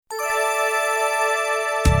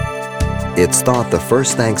It's thought the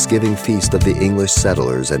first Thanksgiving feast of the English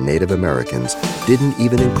settlers and Native Americans didn't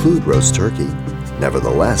even include roast turkey.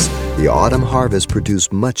 Nevertheless, the autumn harvest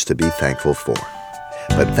produced much to be thankful for.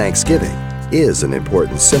 But Thanksgiving is an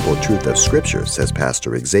important simple truth of Scripture, says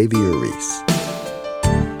Pastor Xavier Reese.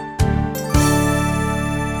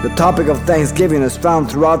 The topic of Thanksgiving is found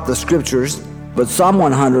throughout the Scriptures, but Psalm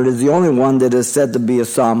 100 is the only one that is said to be a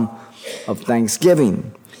psalm of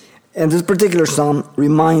thanksgiving. And this particular psalm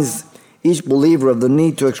reminds each believer of the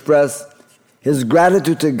need to express his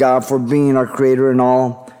gratitude to God for being our Creator and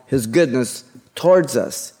all His goodness towards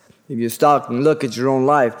us. If you stop and look at your own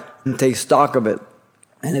life and take stock of it,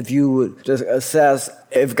 and if you would just assess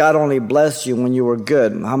if God only blessed you when you were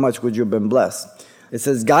good, how much would you have been blessed? It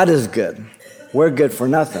says God is good. We're good for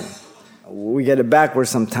nothing. We get it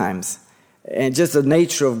backwards sometimes. And just the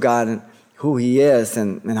nature of God and who He is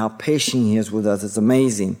and how patient He is with us, it's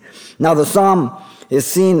amazing. Now the psalm is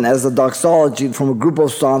seen as a doxology from a group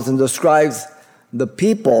of psalms and describes the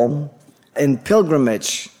people in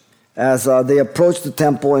pilgrimage as they approach the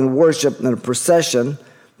temple and worship in a procession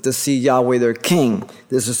to see Yahweh their King.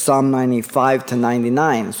 This is Psalm 95 to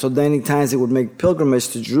 99. So many times they would make pilgrimage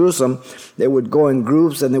to Jerusalem. They would go in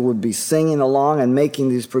groups and they would be singing along and making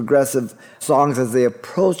these progressive songs as they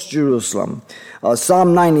approach Jerusalem.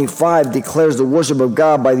 Psalm 95 declares the worship of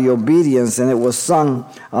God by the obedience, and it was sung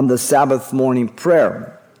on the Sabbath morning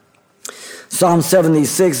prayer. Psalm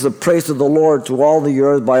 76 is a praise to the Lord to all the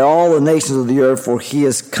earth, by all the nations of the earth, for He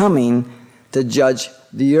is coming to judge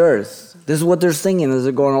the earth. This is what they're singing as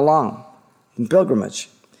they're going along in pilgrimage.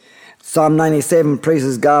 Psalm 97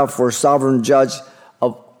 praises God for sovereign judge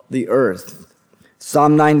of the earth.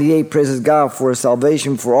 Psalm 98 praises God for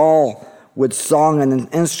salvation for all with song and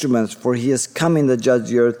instruments, for He is coming to judge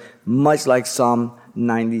the earth, much like Psalm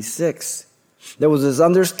 96. There was this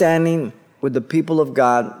understanding with the people of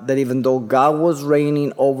God that even though God was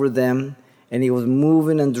reigning over them and He was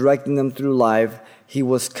moving and directing them through life, He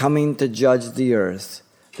was coming to judge the earth.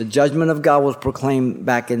 The judgment of God was proclaimed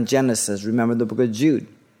back in Genesis. Remember the book of Jude.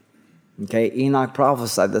 Okay, Enoch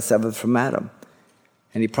prophesied the seventh from Adam.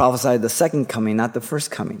 And he prophesied the second coming, not the first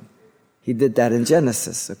coming. He did that in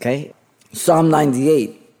Genesis, okay? Psalm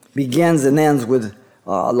 98 begins and ends with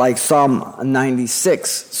like Psalm 96.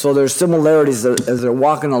 So there's similarities as they're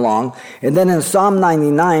walking along. And then in Psalm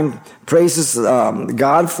 99, praises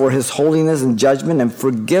God for His holiness and judgment and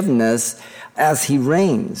forgiveness as He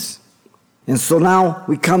reigns. And so now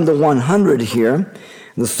we come to 100 here.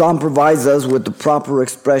 The psalm provides us with the proper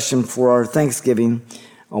expression for our thanksgiving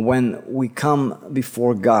when we come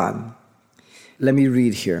before God. Let me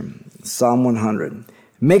read here. Psalm 100.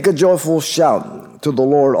 Make a joyful shout to the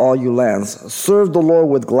Lord, all you lands. Serve the Lord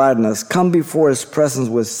with gladness. Come before His presence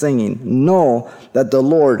with singing. Know that the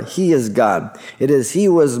Lord, He is God. It is He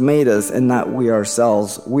who has made us and not we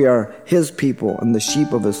ourselves. We are His people and the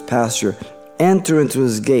sheep of His pasture. Enter into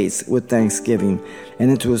His gates with thanksgiving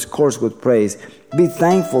and into His courts with praise. Be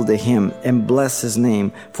thankful to Him and bless His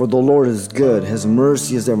name. For the Lord is good. His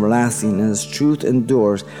mercy is everlasting and His truth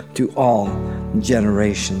endures to all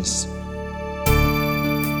generations.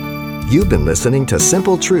 You've been listening to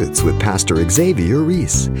Simple Truths with Pastor Xavier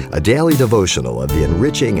Reese, a daily devotional of the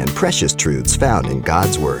enriching and precious truths found in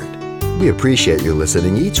God's Word. We appreciate you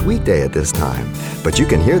listening each weekday at this time, but you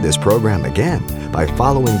can hear this program again by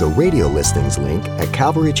following the radio listings link at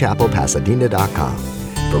CalvaryChapelPasadena.com.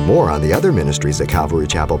 For more on the other ministries at Calvary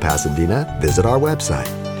Chapel Pasadena, visit our website.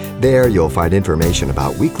 There you'll find information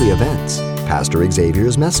about weekly events, Pastor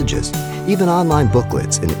Xavier's messages, even online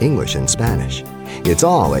booklets in English and Spanish. It's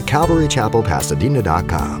all at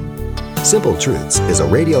CalvaryChapelPasadena.com. Simple Truths is a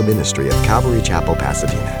radio ministry of Calvary Chapel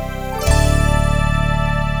Pasadena.